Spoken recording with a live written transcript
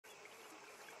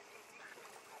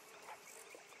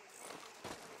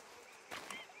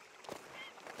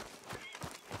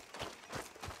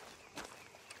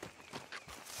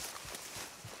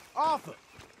Arthur,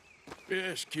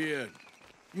 Yes, kid.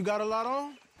 you got a lot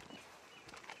on?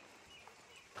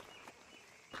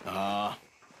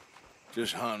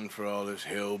 Just hunting for all this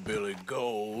hillbilly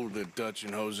gold that Dutch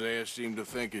and Hosea seem to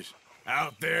think is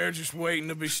out there just waiting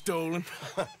to be stolen.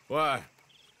 Why?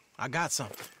 I got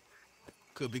something.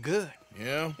 Could be good.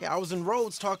 Yeah? Yeah, I was in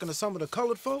Rhodes talking to some of the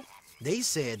colored folk. They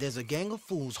said there's a gang of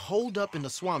fools holed up in the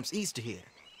swamps east of here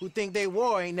who think their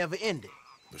war ain't never ended.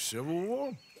 The Civil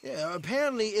War? Yeah,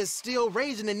 apparently it's still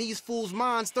raging in these fools'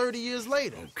 minds 30 years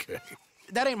later. Okay.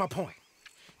 That ain't my point.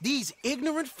 These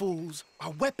ignorant fools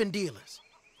are weapon dealers.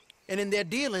 And in their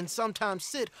dealings sometimes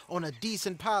sit on a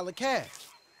decent pile of cash.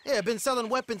 Yeah, been selling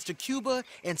weapons to Cuba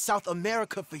and South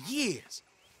America for years.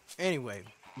 Anyway,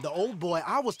 the old boy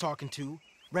I was talking to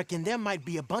reckoned there might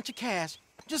be a bunch of cash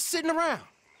just sitting around.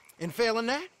 And failing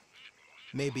that,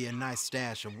 maybe a nice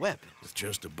stash of weapons. With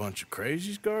just a bunch of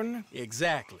crazies guarding it?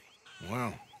 Exactly.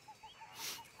 Wow.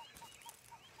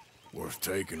 Worth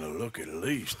taking a look at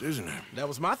least, isn't it? That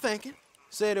was my thinking.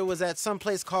 Said it was at some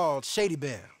place called Shady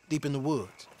Bear, deep in the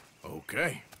woods.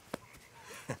 Okay.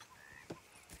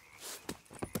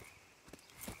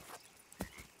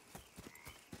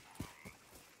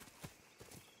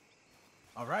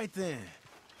 All right then,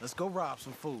 let's go rob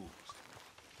some fools.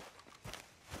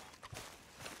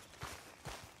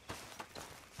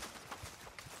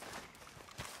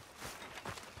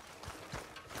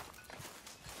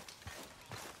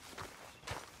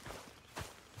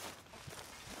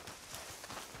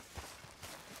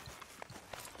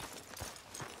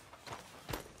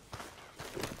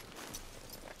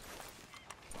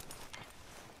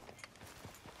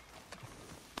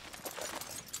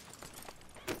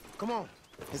 Come on,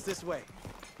 it's this way.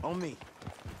 On me.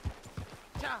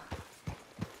 Ja.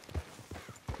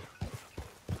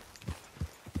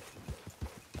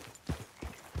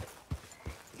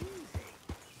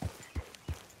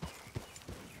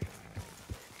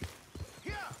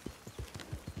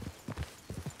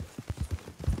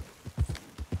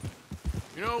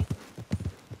 You know,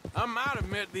 I might have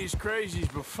met these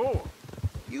crazies before.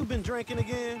 You been drinking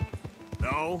again?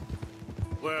 No.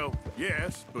 Well,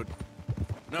 yes, but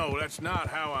no, that's not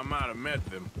how I might have met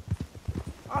them.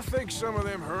 I think some of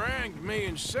them harangued me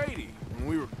and Sadie when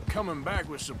we were coming back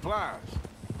with supplies.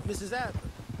 Mrs. Adler.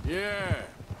 Yeah,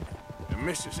 and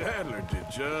Mrs. Adler did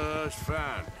just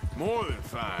fine. More than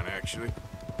fine, actually.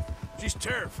 She's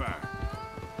terrifying.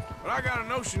 But I got a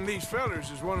notion these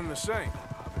fellers is one and the same.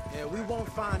 Yeah, we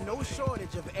won't find no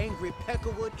shortage of angry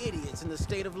peckerwood idiots in the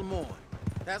state of Lemoyne.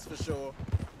 That's for sure.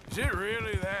 Is it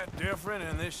really that different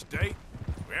in this state?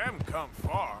 We haven't come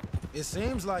far. It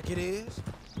seems like it is.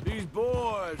 These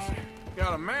boys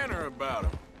got a manner about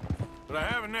them, but I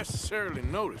haven't necessarily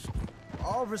noticed.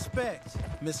 All respect,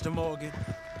 Mr. Morgan.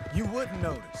 You wouldn't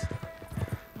notice.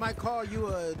 Might call you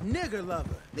a nigger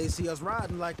lover. They see us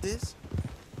riding like this.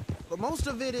 But most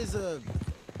of it is a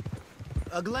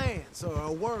glance or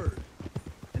a word.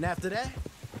 And after that,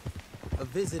 a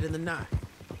visit in the night.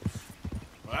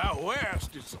 Well, out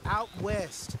west, it's... Out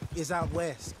west is out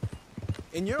west.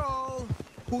 And you're all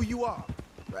who you are.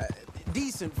 Right?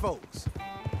 Decent folks.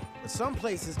 But some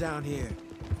places down here,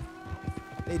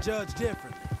 they judge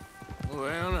differently.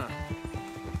 Well, now,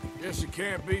 guess it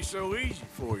can't be so easy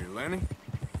for you, Lenny.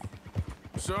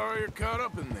 Sorry you're caught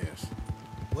up in this.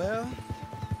 Well,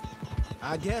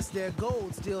 I guess their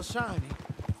gold's still shining,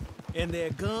 and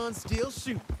their guns still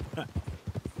shoot.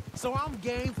 So I'm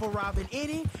game for robbing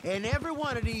any and every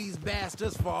one of these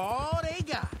bastards for all they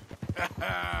got.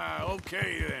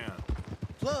 Okay, then.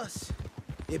 Plus,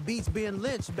 it beats being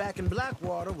lynched back in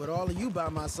Blackwater with all of you by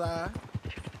my side.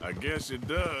 I guess it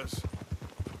does.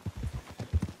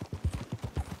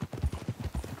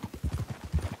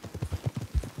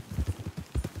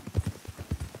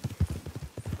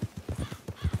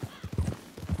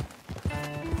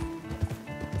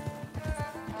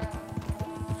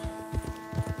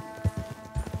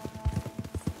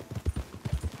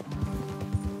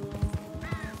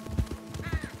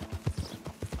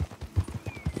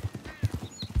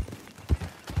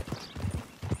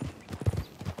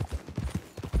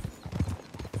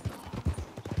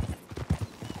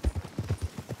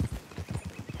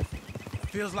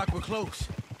 Feels like we're close.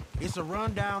 It's a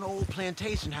rundown old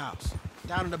plantation house,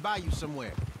 down in the bayou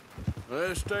somewhere.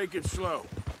 Let's take it slow.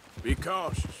 Be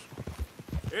cautious.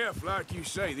 If, like you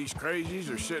say, these crazies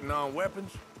are sitting on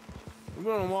weapons, we're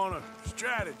gonna want to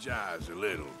strategize a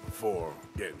little before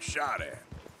getting shot at.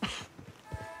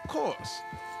 Of course.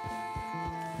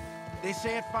 They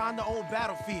said find the old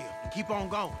battlefield and keep on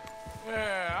going.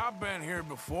 Yeah, I've been here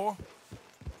before.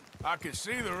 I can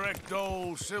see the wrecked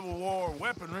old Civil War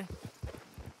weaponry.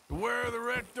 Where the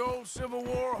wrecked old Civil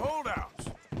War holdouts.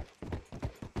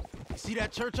 See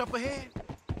that church up ahead?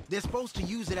 They're supposed to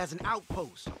use it as an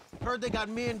outpost. Heard they got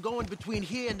men going between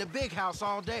here and the big house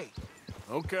all day.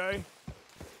 Okay.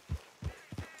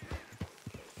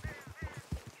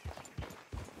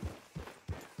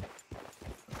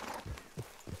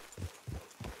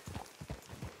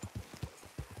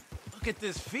 Look at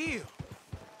this field.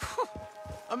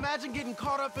 Imagine getting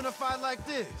caught up in a fight like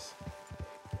this.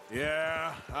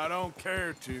 Yeah, I don't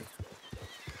care to.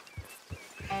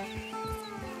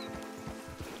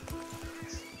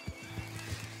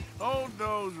 Hold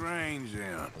those reins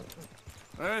in.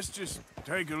 Let's just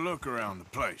take a look around the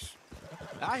place.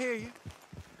 I hear you.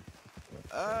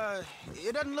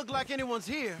 It doesn't look like anyone's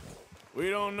here. We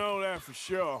don't know that for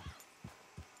sure.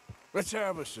 Let's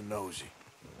have us a nosy.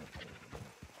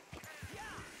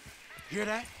 Hear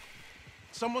that?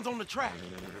 Someone's on the track.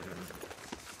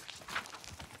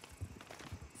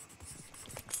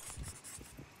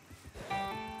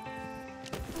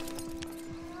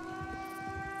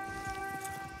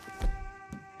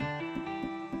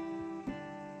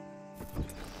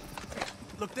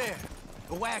 Look there,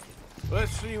 a wagon.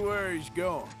 Let's see where he's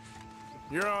going.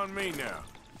 You're on me now.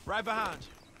 Right behind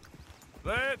you.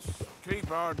 Let's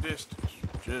keep our distance.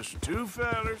 Just two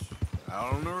fellas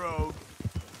out on the road.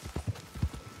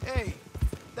 Hey,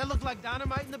 that look like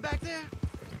dynamite in the back there?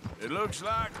 It looks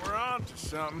like we're onto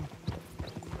something.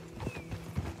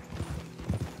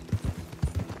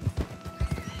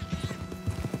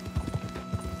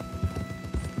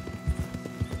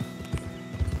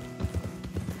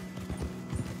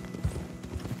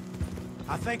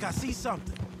 I think I see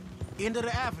something. End of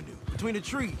the avenue, between the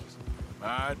trees.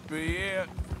 Might be it.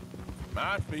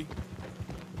 Might be.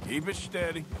 Keep it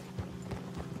steady.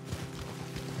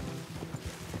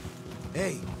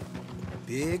 Hey,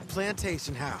 big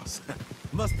plantation house.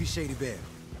 Must be Shady Belle.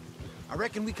 I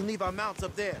reckon we can leave our mounts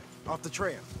up there, off the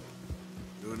trail.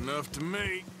 Good enough to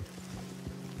me.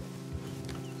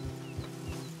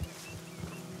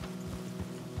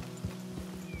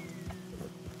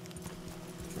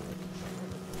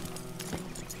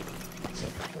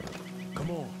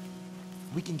 Come on.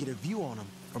 We can get a view on them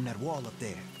from that wall up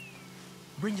there.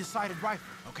 Bring your sighted rifle,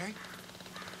 okay?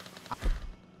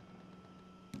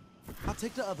 I'll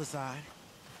take the other side.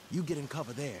 You get in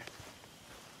cover there.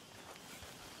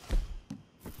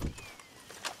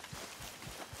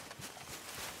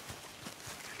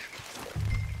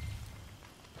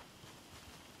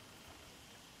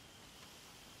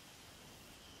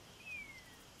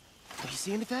 Do you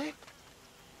see anything?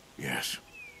 Yes.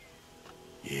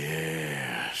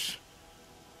 Yes.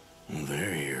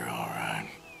 They're here, all right.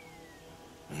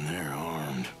 And they're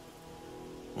armed.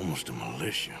 Almost a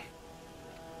militia.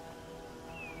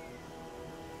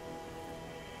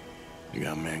 You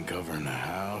got men covering the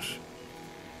house?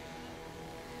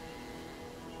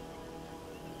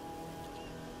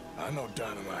 I know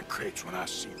dynamite crates when I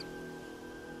see them.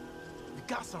 You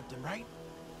got something, right?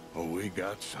 Oh, we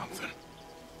got something.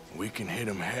 We can hit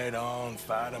them head on,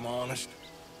 fight them honest.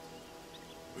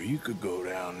 Or you could go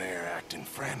down there acting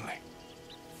friendly.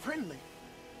 Friendly?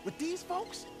 With these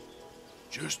folks?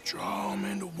 Just draw them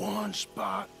into one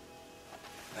spot,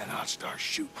 then I'll start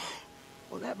shooting.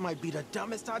 Well, that might be the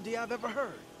dumbest idea I've ever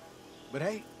heard. But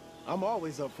hey, I'm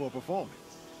always up for a performance.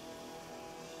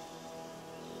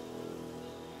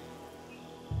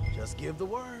 Just give the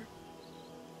word.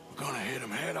 We're gonna hit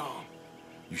them head on.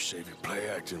 You save your play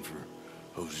acting for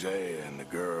Hosea and the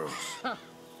girls.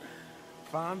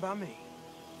 Fine by me.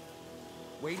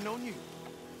 Waiting on you.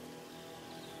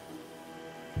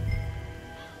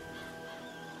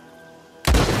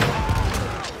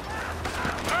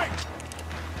 Hey!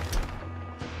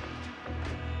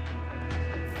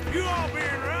 You all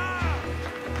being right!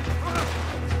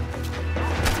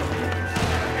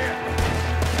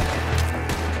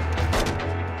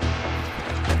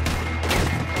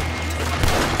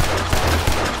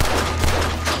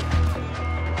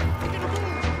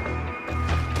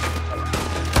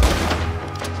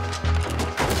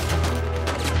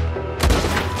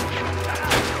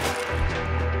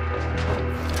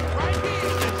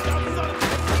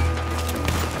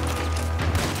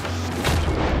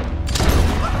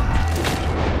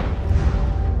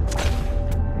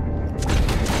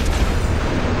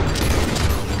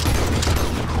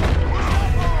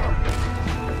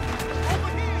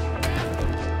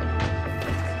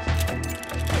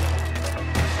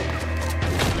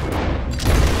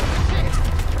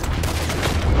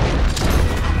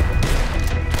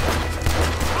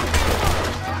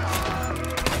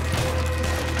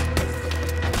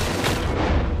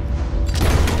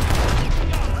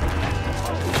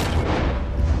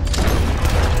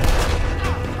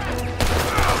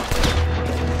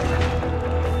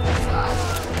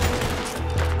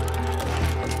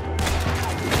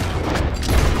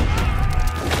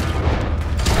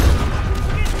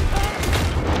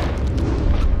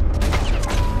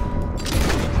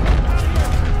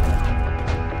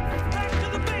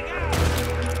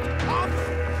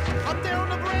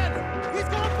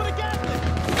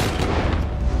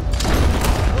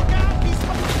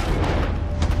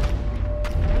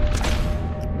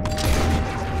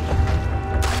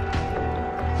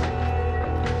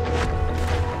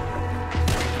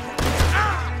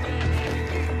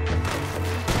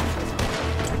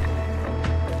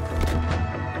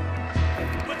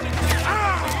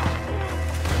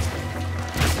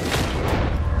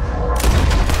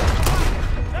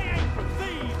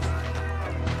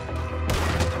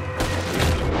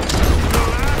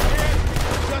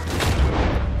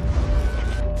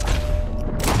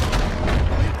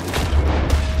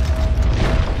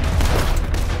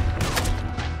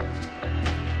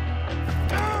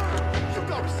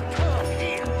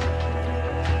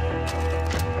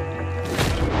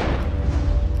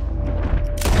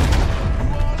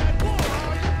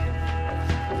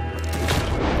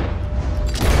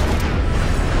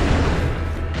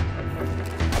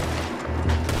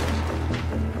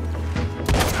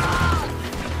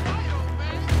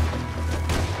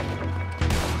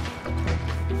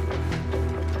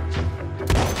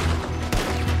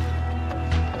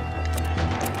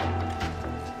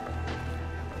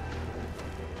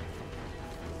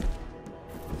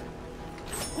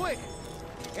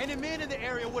 Any men in the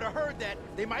area would have heard that.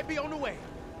 They might be on the way.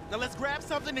 Now let's grab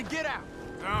something and get out.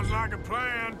 Sounds like a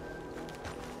plan.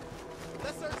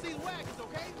 Let's search these wagons,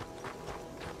 okay?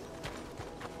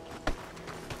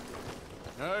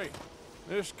 Hey,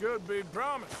 this could be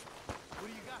promise. What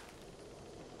do you got?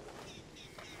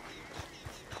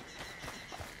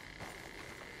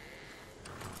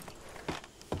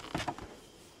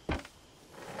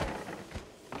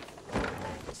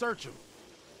 Search them.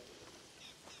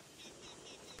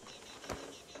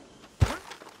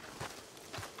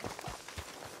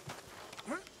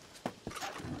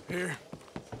 Here.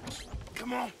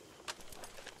 Come on.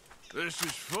 This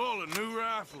is full of new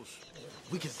rifles.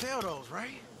 We can sell those,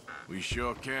 right? We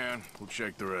sure can. We'll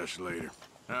check the rest later.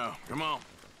 Now, come on.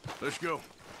 Let's go.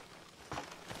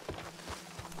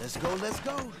 Let's go, let's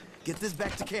go. Get this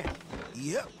back to camp.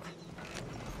 Yep.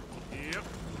 Yep.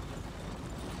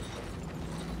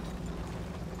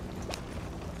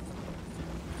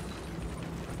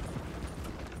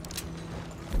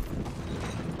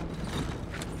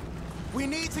 We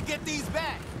need to get these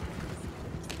back.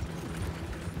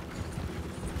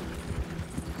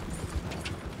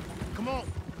 Come on.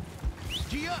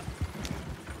 G up.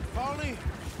 Fall in.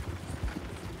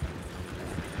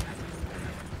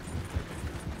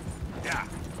 Yeah.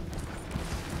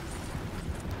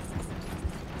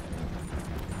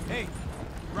 Hey,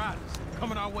 riders,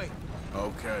 coming our way.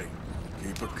 Okay.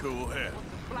 Keep a cool head.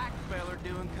 Black feller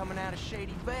doing coming out of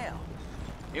Shady Belle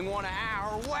in one of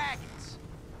our wagons?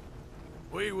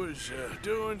 We was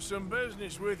doing some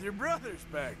business with your brothers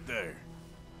back there.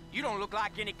 You don't look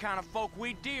like any kind of folk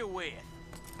we deal with.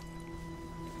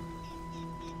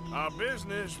 Our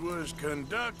business was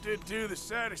conducted to the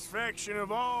satisfaction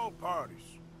of all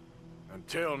parties.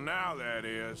 Until now, that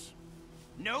is.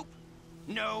 Nope.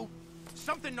 No.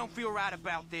 Something don't feel right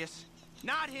about this.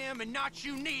 Not him and not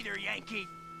you neither, Yankee.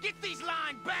 Get these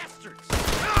lying bastards!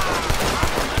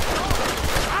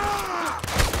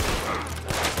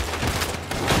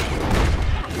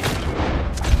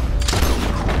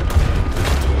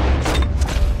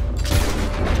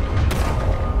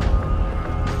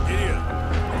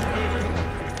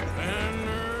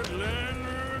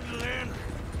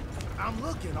 I'm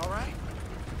looking, all right?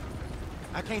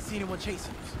 I can't see anyone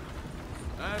chasing us.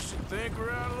 I should think we're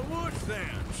out of the woods then,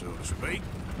 so to speak.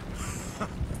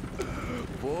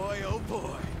 Boy, oh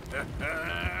boy.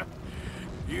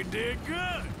 You did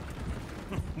good.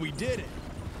 We did it.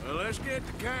 Well, let's get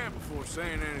to camp before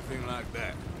saying anything like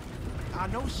that. I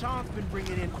know Sean's been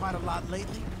bringing in quite a lot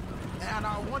lately, and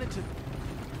I wanted to...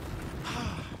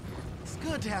 It's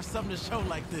good to have something to show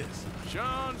like this.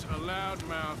 Sean's a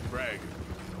loudmouth bragger.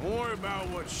 Don't worry about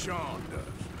what Sean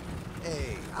does.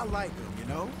 Hey, I like him, you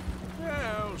know?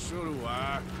 Well, so do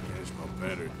I. It's my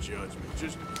better judgment.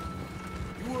 Just,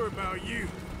 you worry about you.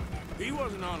 He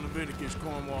wasn't on Leviticus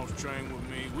Cornwall's train with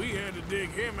me. We had to dig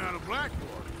him out of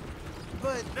Blackwater.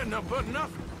 But... No, but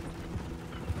nothing.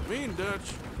 Me and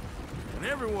Dutch, and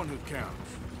everyone who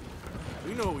counts.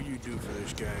 We know what you do for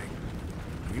this gang.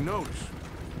 We notice.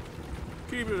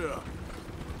 Keep it up.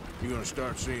 You're gonna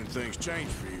start seeing things change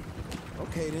for you.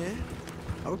 Okay, then.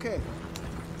 Okay.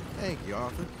 Thank you,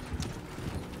 Arthur.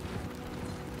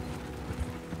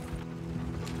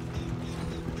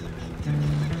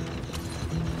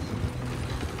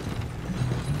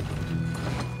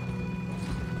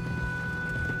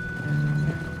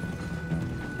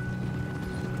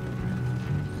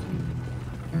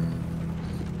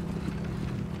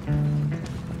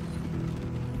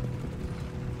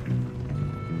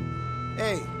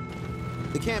 Hey,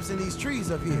 the camp's in these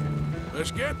trees up here.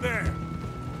 Let's get there.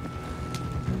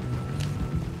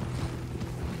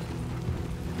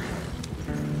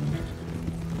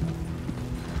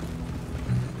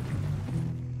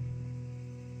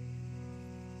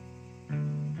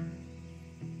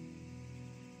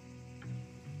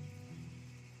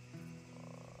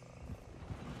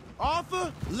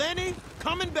 Arthur, Lenny,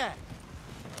 coming back.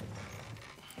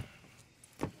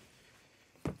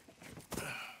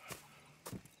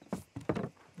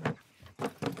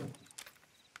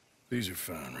 These are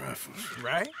fine rifles.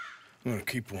 Right? I'm gonna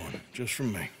keep one, just for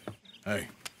me. Hey,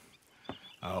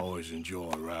 I always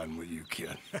enjoy riding with you,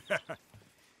 kid.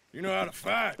 You know how to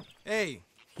fight. Hey,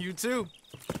 you too.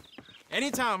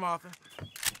 Anytime, Arthur.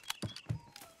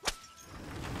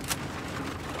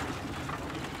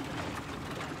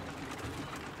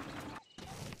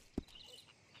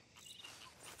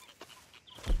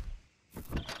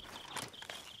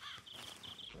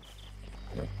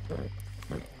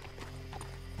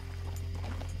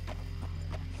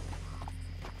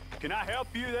 Can I help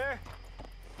you there?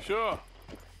 Sure.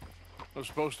 They're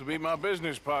supposed to be my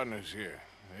business partners here.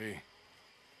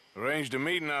 Arranged a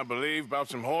meeting, I believe, about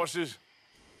some horses?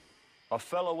 A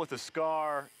fellow with a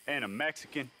scar and a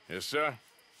Mexican. Yes, sir.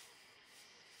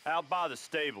 Out by the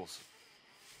stables.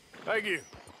 Thank you.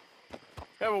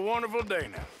 Have a wonderful day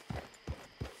now.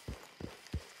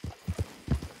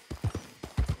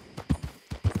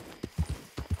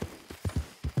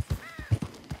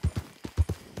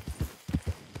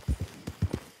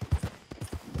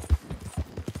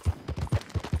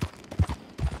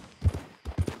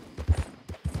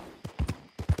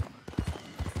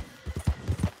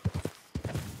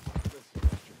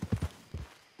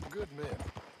 Good men,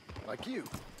 like you.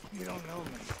 You don't know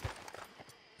me.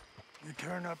 You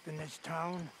turn up in this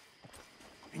town,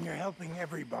 and you're helping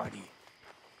everybody.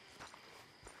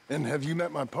 And have you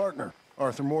met my partner,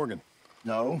 Arthur Morgan?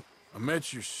 No? I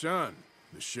met your son,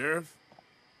 the sheriff.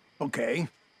 Okay.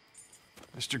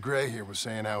 Mr. Gray here was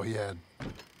saying how he had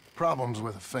problems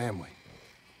with a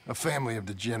family of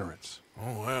degenerates.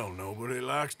 Oh, well, nobody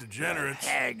likes degenerates.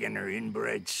 Hag and her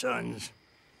inbred sons.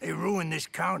 They ruined this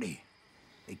county.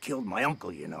 They killed my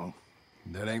uncle, you know.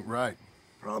 That ain't right.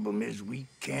 Problem is, we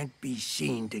can't be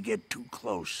seen to get too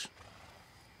close.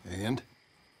 And?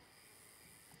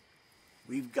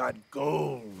 We've got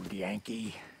gold,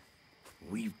 Yankee.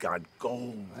 We've got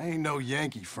gold. I ain't no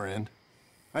Yankee, friend.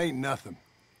 I ain't nothing.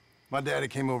 My daddy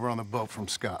came over on the boat from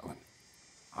Scotland.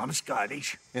 I'm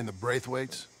Scottish. And the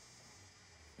Braithwaites?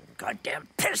 Goddamn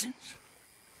peasants.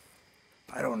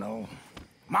 I don't know.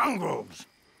 Mongrels.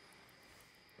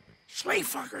 Slave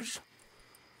fuckers.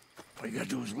 All you gotta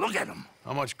do is look at them.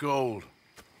 How much gold?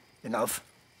 Enough.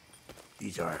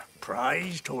 These are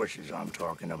prized horses I'm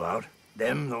talking about.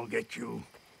 Them, they'll get you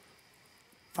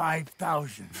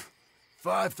 5,000.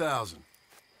 5,000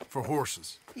 for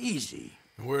horses. Easy.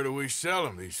 And where do we sell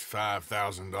them, these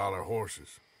 $5,000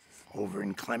 horses? Over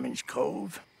in Clemens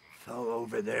Cove. Fellow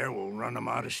over there will run them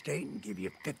out of state and give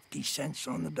you 50 cents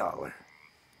on the dollar.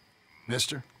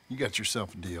 Mister, you got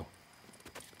yourself a deal.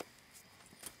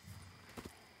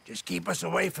 Just keep us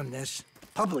away from this.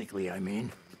 Publicly, I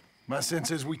mean. My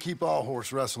sense is we keep all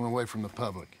horse wrestling away from the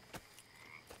public.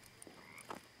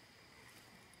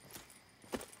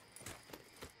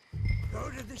 Go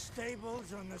to the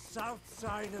stables on the south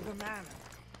side of the manor.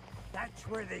 That's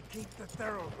where they keep the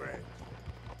thoroughbreds.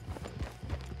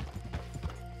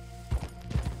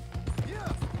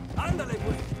 Yeah. Ándale,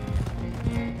 pues.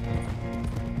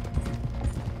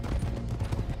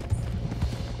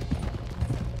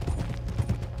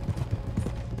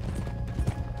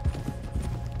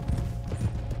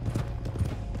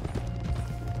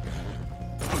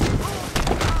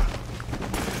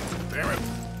 Damn it.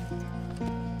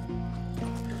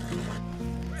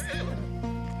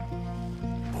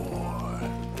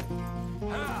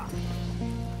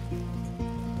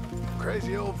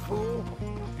 Crazy old fool.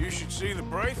 You should see the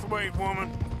Braithwaite woman.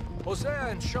 Hosea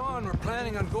and Sean were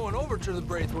planning on going over to the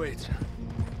Braithwaites.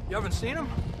 You haven't seen them?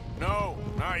 No,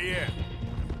 not yet.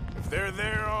 If they're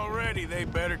there already, they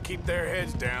better keep their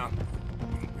heads down.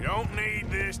 We don't need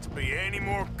this to be any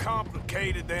more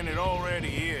complicated than it already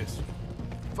is.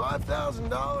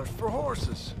 $5,000 for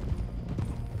horses.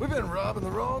 We've been robbing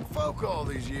the wrong folk all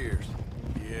these years.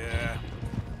 Yeah,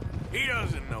 he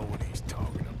doesn't know what he's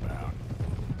talking about.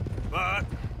 But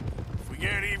if we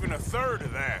get even a third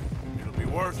of that, it'll be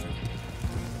worth it.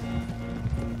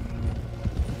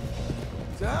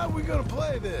 So how are we gonna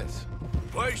play this? The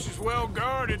place is well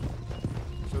guarded,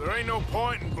 so there ain't no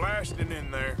point in blasting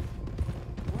in there.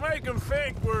 We'll make them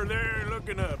think we're there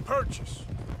looking to purchase.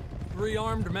 3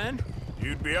 armed men?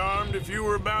 You'd be armed if you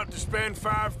were about to spend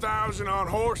 5,000 on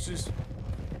horses.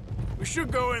 We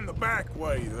should go in the back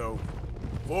way, though.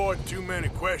 Avoid too many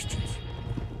questions.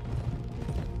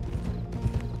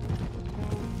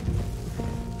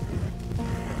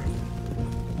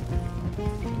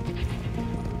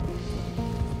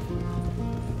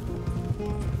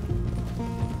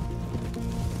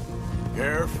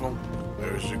 Careful.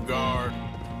 There's a guard.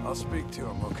 I'll speak to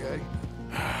him, okay?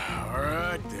 All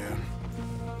right, then.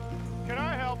 Can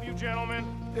I help you, gentlemen?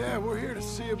 Yeah, we're here to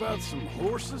see about some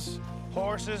horses.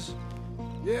 Horses?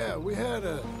 Yeah, we had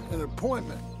an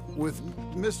appointment with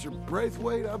Mr.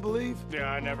 Braithwaite, I believe.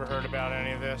 Yeah, I never heard about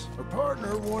any of this. Our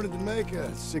partner wanted to make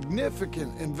a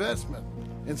significant investment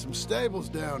in some stables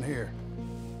down here.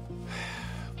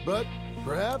 But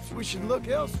perhaps we should look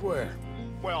elsewhere.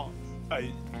 Well,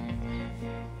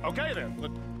 okay then.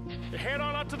 Head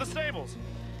on up to the stables.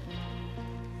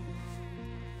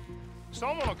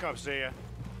 Someone will come see you.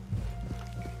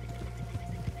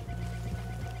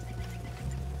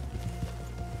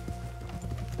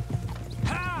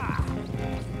 Ha!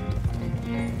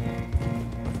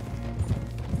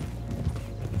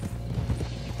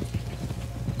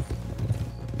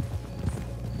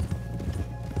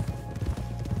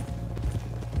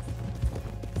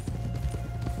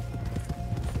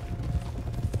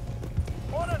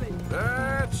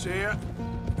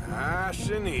 Nice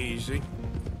and easy.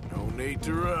 No need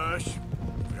to rush.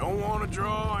 We don't want to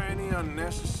draw any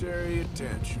unnecessary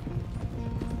attention.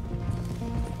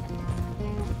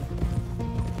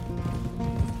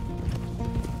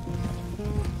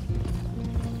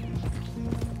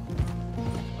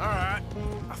 All right.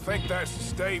 I think that's the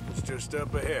stables just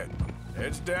up ahead.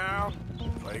 Heads down,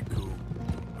 play cool.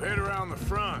 Head around the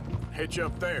front, hitch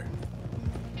up there.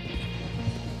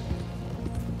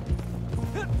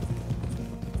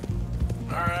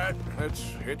 All right, let's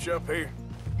hitch up here.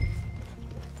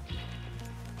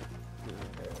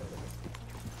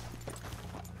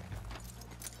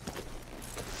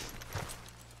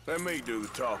 Let me do the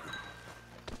talking.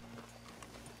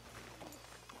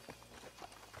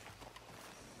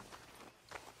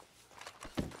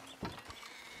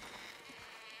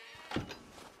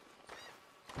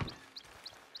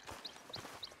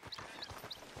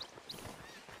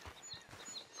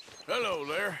 Hello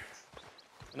there.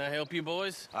 Can I help you,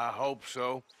 boys? I hope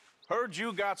so. Heard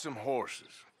you got some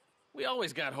horses. We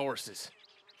always got horses.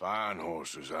 Fine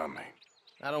horses, I mean.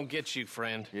 I don't get you,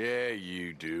 friend. Yeah,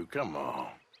 you do. Come on.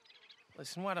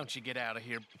 Listen, why don't you get out of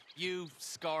here? You,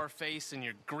 Scarface, and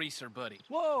your greaser buddy.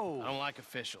 Whoa! I don't like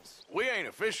officials. We ain't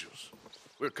officials.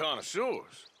 We're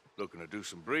connoisseurs, looking to do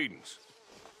some breedings.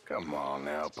 Come on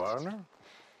now, partner.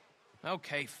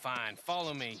 Okay, fine.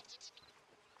 Follow me.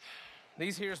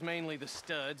 These here's mainly the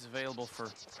studs available for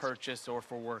purchase or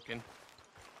for working.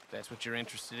 If that's what you're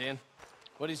interested in.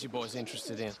 What is you boys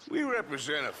interested in? We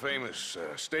represent a famous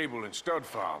stable and stud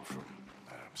farm from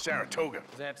Saratoga.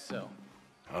 Is that so?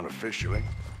 Unofficially.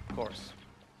 Of course.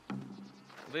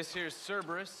 This here's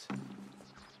Cerberus.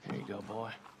 Here you go,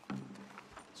 boy.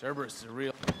 Cerberus is a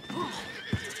real...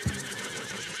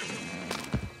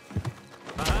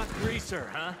 Greaser,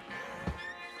 huh?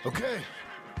 Okay,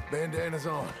 bandana's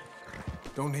on.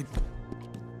 Don't need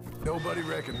nobody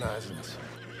recognizing us.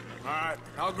 All right,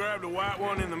 I'll grab the white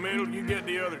one in the middle. You get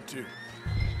the other two.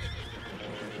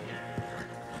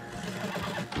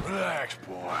 Relax,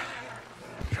 boy.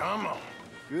 Come on.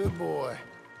 Good boy.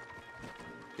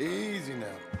 Easy now.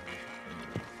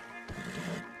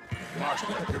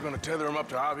 Marston, you're gonna tether him up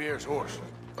to Javier's horse.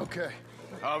 Okay.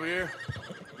 Javier,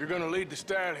 you're gonna lead the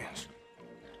stallions.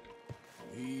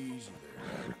 Easy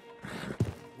there.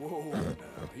 Whoa,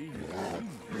 now, easy.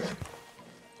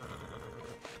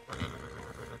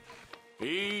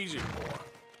 Easy, boy.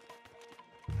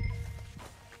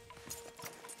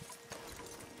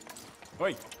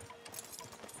 Wait.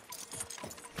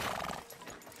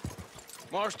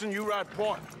 Marston, you ride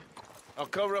point. I'll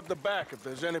cover up the back. If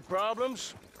there's any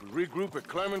problems, we'll regroup at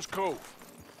Clemens Cove.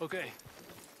 Okay.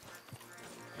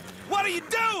 What are you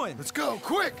doing? Let's go,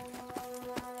 quick!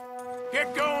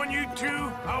 Get going, you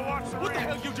two. I'll watch the What the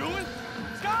hell you doing?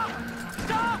 Stop!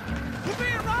 Stop! You're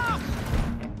being robbed!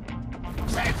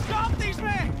 Say, stop these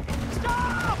men!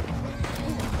 Stop!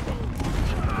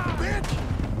 Bitch!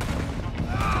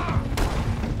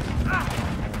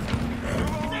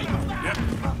 Yep.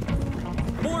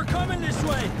 More coming this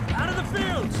way! Out of the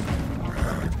fields!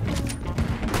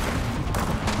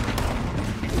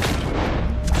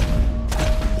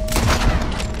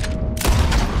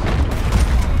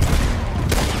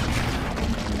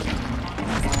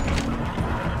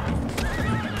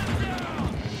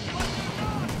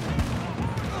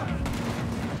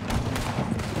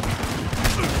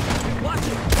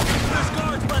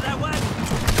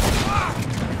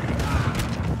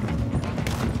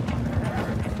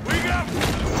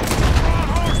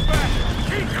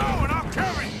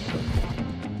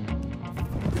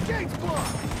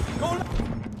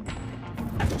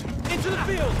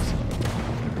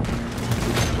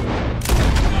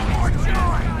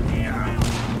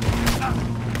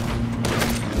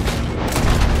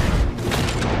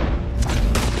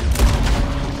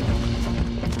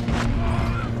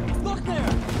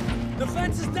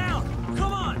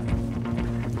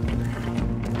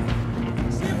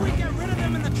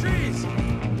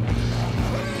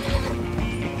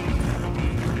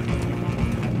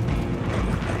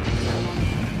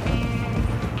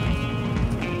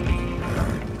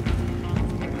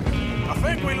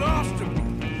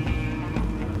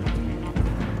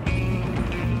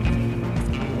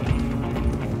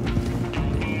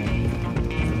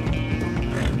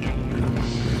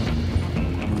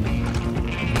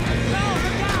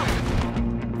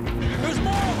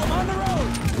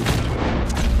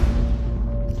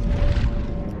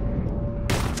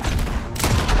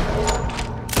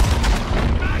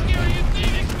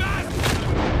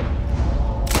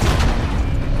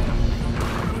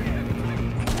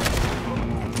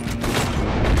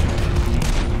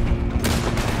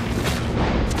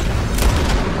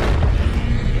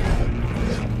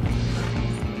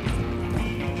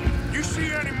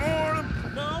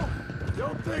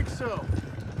 so.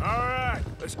 All right,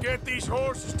 let's get these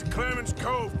horses to Clemens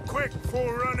Cove quick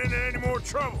before we run into any more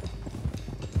trouble.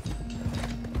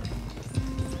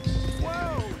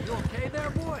 Whoa! You okay there,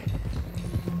 boy?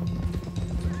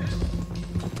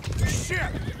 Shit!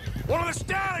 One of the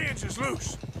stallions is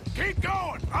loose. Keep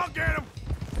going. I'll get him.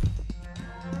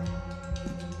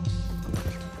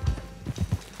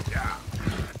 Yeah.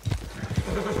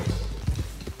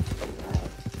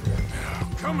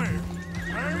 Come here.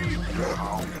 There you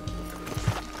go.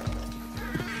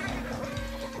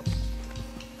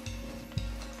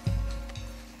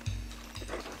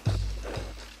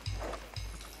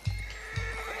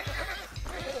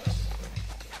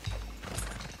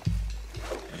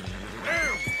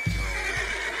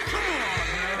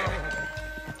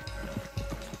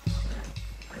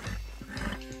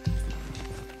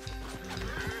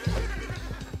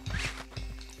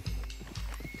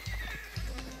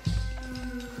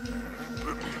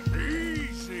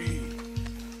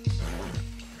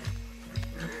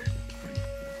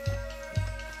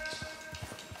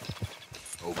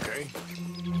 Okay.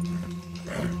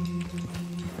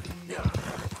 Yeah.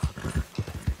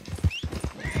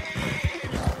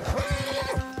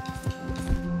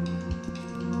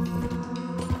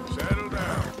 Settle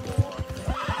down, boy.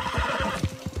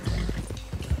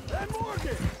 Hey,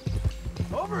 Morgan!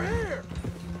 Over here!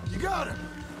 You got him.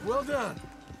 Well done.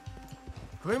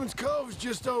 Clemens Cove is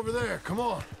just over there. Come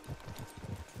on.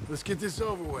 Let's get this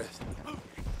over with.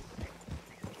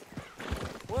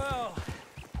 Well,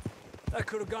 that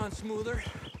could have gone smoother.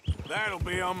 That'll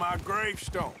be on my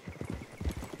gravestone.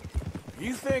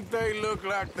 You think they look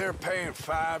like they're paying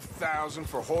 $5,000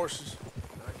 for horses?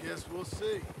 I guess we'll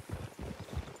see.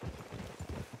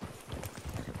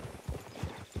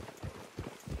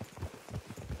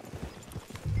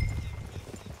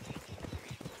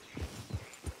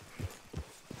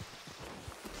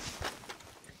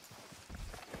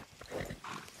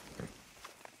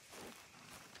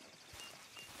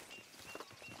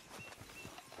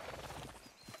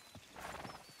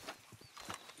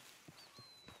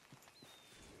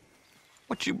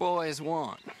 What you boys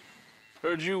want?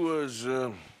 Heard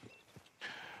you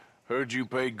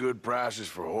paid good prices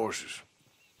for horses.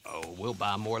 Oh, we'll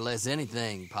buy more or less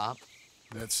anything, Pop.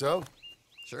 That so?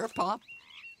 Sure, Pop.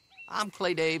 I'm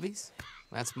Clay Davies.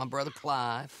 That's my brother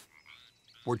Clive.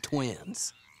 We're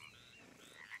twins.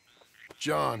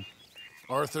 John,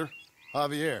 Arthur,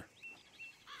 Javier.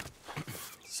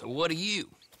 So what are you?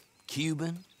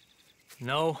 Cuban?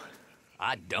 No,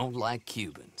 I don't like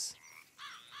Cubans.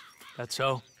 that's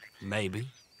so. Maybe.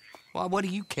 Why, what do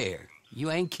you care? You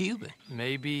ain't Cuban.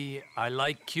 Maybe I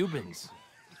like Cubans.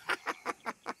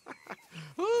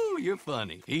 Ooh, you're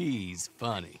funny. He's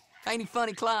funny. Ain't he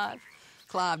funny, Clive?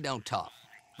 Clive don't talk.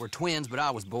 We're twins, but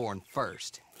I was born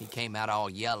first. He came out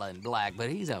all yellow and black, but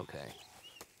he's okay.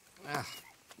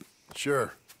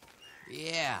 Sure.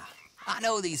 Yeah, I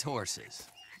know these horses.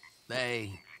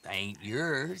 They ain't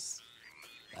yours,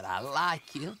 but I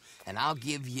like you, and I can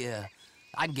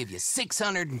give you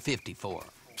 650 for them.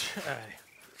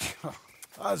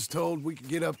 I was told we could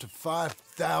get up to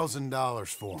 $5,000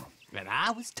 for them. And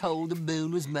I was told the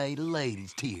moon was made of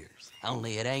ladies' tears.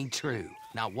 Only it ain't true.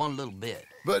 Not one little bit.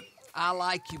 But I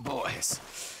like you boys,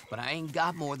 but I ain't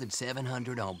got more than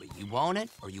 700 on me. You want it,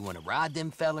 or you want to ride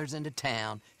them fellers into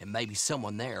town, and maybe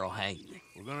someone there'll hang you?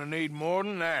 We're gonna need more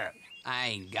than that. I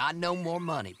ain't got no more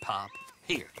money, Pop.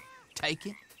 Here, take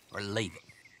it or leave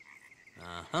it.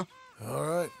 Uh-huh. all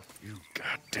right. You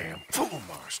goddamn fool,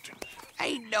 Marston.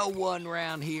 Ain't no one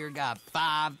round here got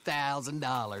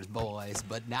 $5,000, boys,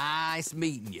 but nice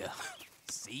meeting you.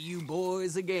 See you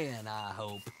boys again, I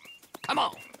hope. Come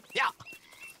on, yeah.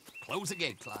 Close the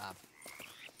gate, Clive.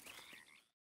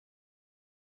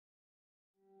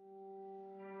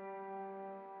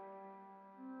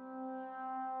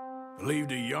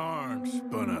 Believed a yarn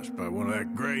spun us by one of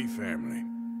that Gray family,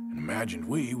 and imagined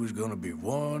we was gonna be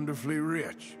wonderfully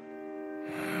rich.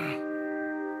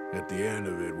 At the end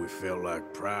of it, we felt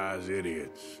like prize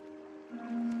idiots.